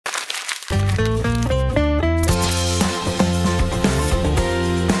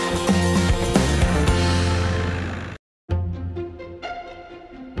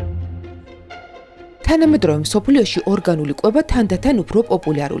თანამედროვე მსოფლიოში ორგანული კვება თანდათან უფრო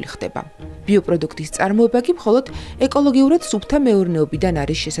პოპულარული ხდება. ბიოპროდუქტის წარმოება კი მხოლოდ ეკოლოგიურად სუფთა მეურნეობიდან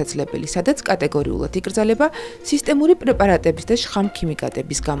არის შესაძლებელი, სადაც კატეგორიულად იკრძალება სისტემური პრეპარატების და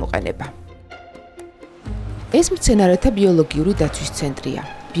შხამქიმიკატების გამოყენება. ეს მცენარეთა ბიოლოგიური დაცვის ცენტრია.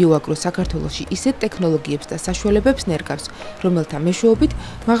 ბიოაგრო საქართველოში ისეთ ტექნოლოგიებს და საშუალებებს ნერგავს, რომელთა მეშვეობით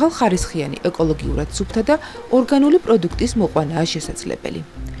მაღალხარისხიანი ეკოლოგიურად სუფთა და ორგანული პროდუქტის მოყვანაა შესაძლებელი.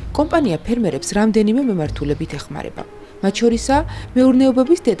 კომპანია ფერმერებს რამდენიმე მიმართულებით ეხმარება. მათ შორისაა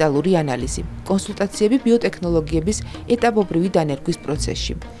მეურნეობების დეტალური ანალიზი, კონსულტაციები ბიოტექნოლოგიების ეტაპობრივი დანერგვის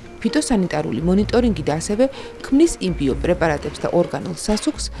პროცესში, ფიტოსანიტარული მონიტორინგი და ასევე ქმნის იმ ბიოპრეპარატებს და ორგანულ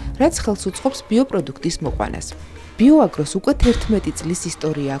სასუქს, რაც ხელს უწყობს ბიოპროდუქტის მოყვანას. ბიოაგროს უკვე 11 წლის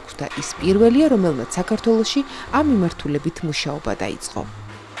ისტორია აქვს და ის პირველია, რომელმაც საქართველოში ამ მიმართულებით მუშაობა დაიწყო.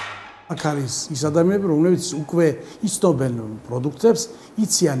 აქ არის ის ადამიანები, რომლებიც უკვე იცნობენ პროდუქტებს,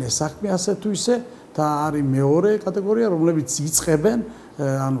 იციან ეს საქმე ასე თუ ისე და არის მეორე კატეგორია, რომლებიც იწყებენ,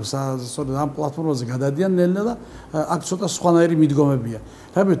 ანუ სწორედ ამ პლატფორმაზე გადადიან ნელ-ნელა და აქ ცოტა სხვანაირი მიდგომებია.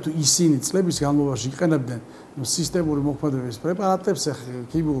 რამე თუ ისინი წლების განმავლობაში იყენებდნენ სისტემური მოქმედების პრეპარატებს,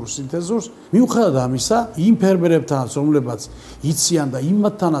 ქიმიურ სინთეზურს, მიუხედავად ამისა, იმ ფერმერებთანაც, რომლებიც იციან და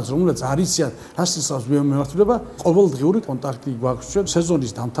იმათთანაც, რომლებიც არ იციან, რას ნიშნავს ბიომეურნეობა, ყოველდღიური კონტაქტი გვაქვს ჩვენ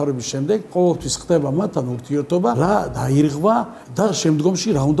სეზონის დამთავრების შემდეგ, ყოველთვის ხდება მათთან ურთიერთობა, რა დაირღვა და შემდგომში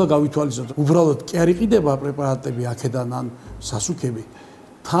რა უნდა გავითვალისწინოთ. უბრალოდ კი არ იყიდება პრეპარატები აქედან ან სასუქები.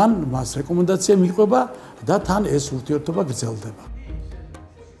 თან მას რეკომენდაცია მიყვება და თან ეს ურთიერთობა გრძელდება.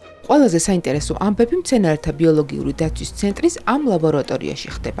 ყველაზე საინტერესო ამბები მცენარეთა ბიოლოგიური დაცვის ცენტრის ამ ლაბორატორიაში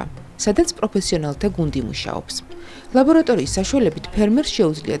ხდება, სადაც პროფესიონალთა გუნდი მუშაობს. ლაბორატორიის საშუალებით ფერმერს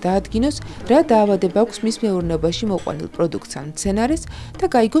შეუძლია დაადგინოს, რა დაავადება აქვს მის მეურნეობაში მოყვანილ პროდუქტს ან მცენარეს და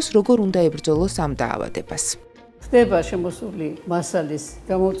გაიგოს, როგორ უნდა ებრძოლოს ამ დაავადებას. ხდება შემოსული მასალის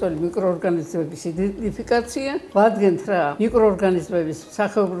გამოუწვეული მიკროორგანიზმების იდენტიფიკაცია, ვადგენთ რა მიკროორგანიზმების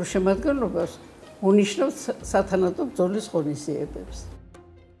სახეობრივ შემადგენლობას უნიშნავს სათანადო ბრძოლის ღონისძიებებს.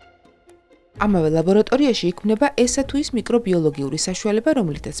 ამავე ლაბორატორიაში იქმნება ესა თუ ის მიკრობიოლოგიური საშუალება,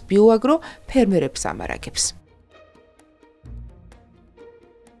 რომლითაც ბიოაგრო ფერმერებს ამარაგებს.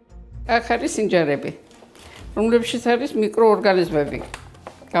 აქ არის სინჯარები, რომლებშიც არის მიკროორგანიზმები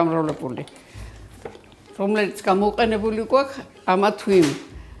გამრავლებული, რომელიც გამოყენებული გვაქვს ამა თუ იმ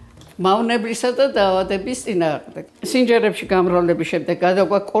მავნებლისა და დაავადების წინააღმდეგ. სინჯარებში გამრავლების შემდეგ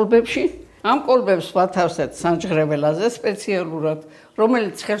გადაგვაქვს კოლბებში. ამ კოლბებს ვათავსებთ სამჟღრებელაზე სპეციალურად,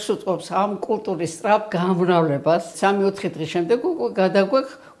 რომელიც ხელს უწყობს ამ კულტურის სწრაფ გამრავლებას. 3-4 დღის შემდეგ უკვე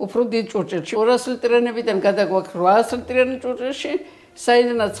გადაგვაქვს უფრო დიდ ჭურჭელში. 200 ლიტრიანებიდან გადაგვაქვს 800 ლიტრიანი ჭურჭელში,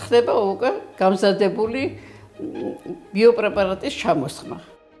 საიდანაც ხდება უკვე გამზადებული ბიოპრეპარატის ჩამოსხმა.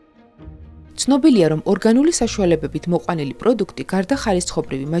 ცნობილია, რომ ორგანული საშუალებებით მოყვანილი პროდუქტი გარდა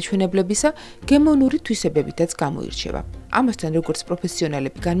ხარისხობრივი მაჩვენებლებისა, გემონური თვისებებითაც გამოირჩევა. ამასთან, როგორც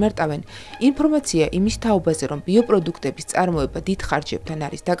პროფესიონალები განმარტავენ, ინფორმაცია იმის თაობაზე, რომ ბიოპროდუქტების წარმოება დიდ ხარჯებთან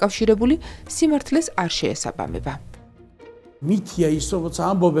არის დაკავშირებული, სიმართლეს არ შეესაბამება. მითია ის, როგორც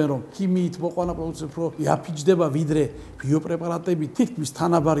ამბობენ, რომ ქიმიით მოყვანა პროდუქტი უფრო იაფიჯდება, ვიდრე ბიოპრეპარატები, თითქმის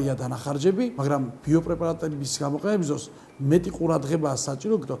თანაბარია დანახარჯები, მაგრამ ბიოპრეპარატების გამოყენების დროს მეტი ყურადღებაა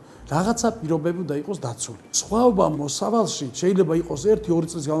საჭირო, რომ რაღაცა პირობები უნდა იყოს დაცული. სხვაობა მოსავალში შეიძლება იყოს 1-2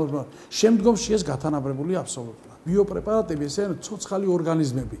 წლის განმავლობაში, შემდგომში ეს გათანაბრებული აბსოლუტურად. ბიოპრეპარატები ესეა ცოცხალი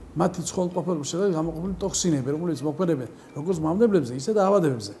ორგანიზმები, მათი ცხონყოფილების შედეგად გამოყოფილი ტოქსინები, რომლებიც მოქმედებენ როგორც მავნებლებზე, ისე და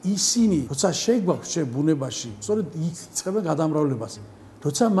ავადებზე. ისინი, როცა შეგვაქვს ჩვენ ბუნებაში, სწორედ იქ იწყებენ გადამრავლებას.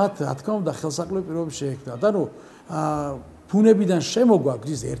 როცა მათ, რა თქმა უნდა, ხელსაყრელი პირობები შეექმნა და რომ ბუნებიდან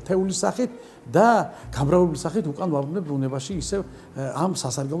შემოგვაგზის ერთეულის სახით და გამრავლების სახით უკან ვაბრუნებთ ბუნებაში ისე ამ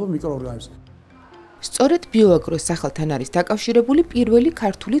სასარგებლო მიკროორგანიზმს. სწორედ ბიოაგროს სახელთან არის დაკავშირებული პირველი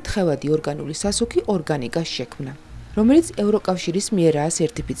ქართული თხევადი ორგანული სასუქი ორგანიკას შექმნა, რომელიც ევროკავშირის მიერაა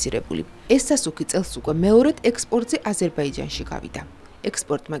სერტიფიცირებული. ეს სასუქი წელს უკვე მეორედ ექსპორტზე აზერბაიჯანში გავიდა.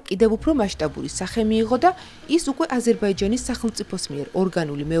 ექსპორტმა კიდევ უფრო მასშტაბური სახე მიიღო და ის უკვე აზერბაიჯანის სახელმწიფოს მიერ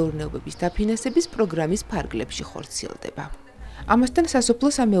ორგანული მეურნეობების დაფინანსების პროგრამის ფარგლებში ხორციელდება. ამასთან სასოფლო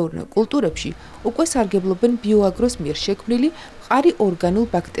სამეურნეო კულტურებში უკვე სარგებლობენ ბიოაგროს მიერ შექმნილი მყარი ორგანულ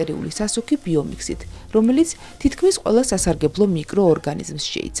ბაქტერიული სასუქი ბიომიქსით, რომელიც თითქმის ყველა სასარგებლო მიკროორგანიზმს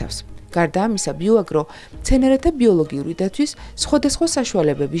შეიცავს. გარდა ამისა, ბიოაგრო მცენარეთა ბიოლოგიური დაცვის სხვადასხვა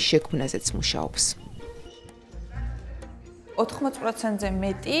საშუალებების შექმნაზეც მუშაობს. 80%-ზე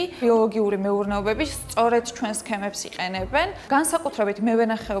მეტი ბიოლოგიური მეურნეობების სწორედ ჩვენს სქემებს იყენებენ. განსაკუთრებით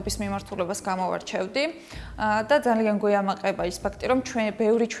მევენახეობის მიმართულებას გამოვარჩევდი და ძალიან გვეამაყება ის ფაქტი, რომ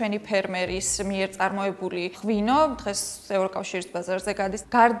ბევრი ჩვენი ფერმერის მიერ წარმოებული ღვინო დღეს ევროკავშირის ბაზარზე გადის.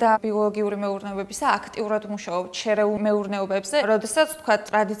 გარდა ბიოლოგიური მეურნეობებისა, აქტიურად მუშაობთ შერეულ მეურნეობებზე, როდესაც თქვა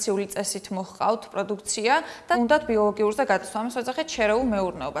ტრადიციული წესით მოჰყავთ პროდუქცია და უნდათ ბიოლოგიურზე გადასვლა. ამას ვეძახეთ შერეულ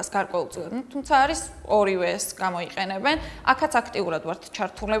მეურნეობას გარკვეულწილად. თუმცა არის ორივეს გამოიყენებენ. აქაც აქტიურად ვართ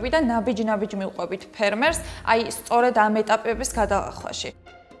ჩართულები და ნაბიჯ-ნაბიჯ მივყვებით ფერმერს, აი სწორედ ამ ეტაპების გადაახვაში.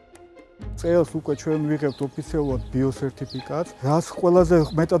 წელს უკვე ჩვენ ვიღებთ ოფიციალურად ბიოსერტიფიკატს. რაც ყველაზე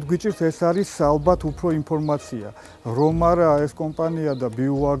მეტად გვიჭირს, ეს არის ალბათ უფრო ინფორმაცია. რომ არა ეს კომპანია და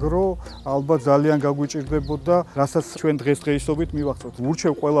ბიოაგრო ალბათ ძალიან გაგვიჭირდებოდა, რასაც ჩვენ დღესდღეობით მივახცევთ.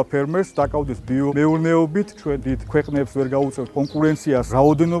 ურჩევ ყველა ფერმერს დაკავდეს ბიომეურნეობით, ჩვენ დიდ ქვეყნებს ვერ გაუწევთ კონკურენციას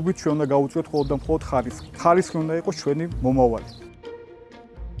რაოდენობით, ჩვენ უნდა გაუწევთ მხოლოდ და მხოლოდ ხარისხი. ხარისხი უნდა იყოს ჩვენი მომავალი.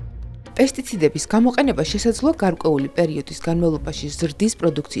 პესტიციდების გამოყენება შესაძლოა გარკვეული პერიოდის განმავლობაში ზრდის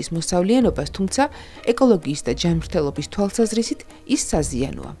პროდუქციის მოსავლიანობას, თუმცა ეკოლოგიის და ჯანმრთელობის თვალსაზრისით ის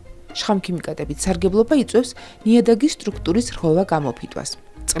საზიანოა. შხამქიმიკატებით სარგებლობა იწვევს ნიადაგის სტრუქტურის რღვევა გამოფიტვას,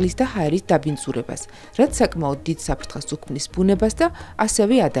 წყლის და ჰაერის დაბინძურებას, რაც საკმაოდ დიდ საფრთხეს უქმნის ბუნებას და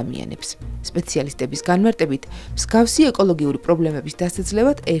ასევე ადამიანებს. სპეციალისტების განმარტებით, მსგავსი ეკოლოგიური პრობლემების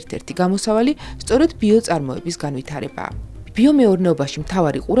დასაძლევად ერთ-ერთი გამოსავალი სწორედ ბიოწარმოების განვითარებაა. ბიომეურნეობაში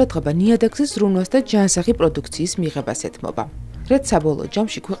მთავარი ყურადღება ნიადაგზე ზრუნვას და ჯანსაღი პროდუქციის მიღებას ეთმობა, რაც საბოლოო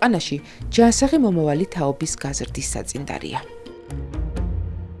ჯამში ქვეყანაში ჯანსაღი მომავალი თაობის გაზრდის საწინდარია.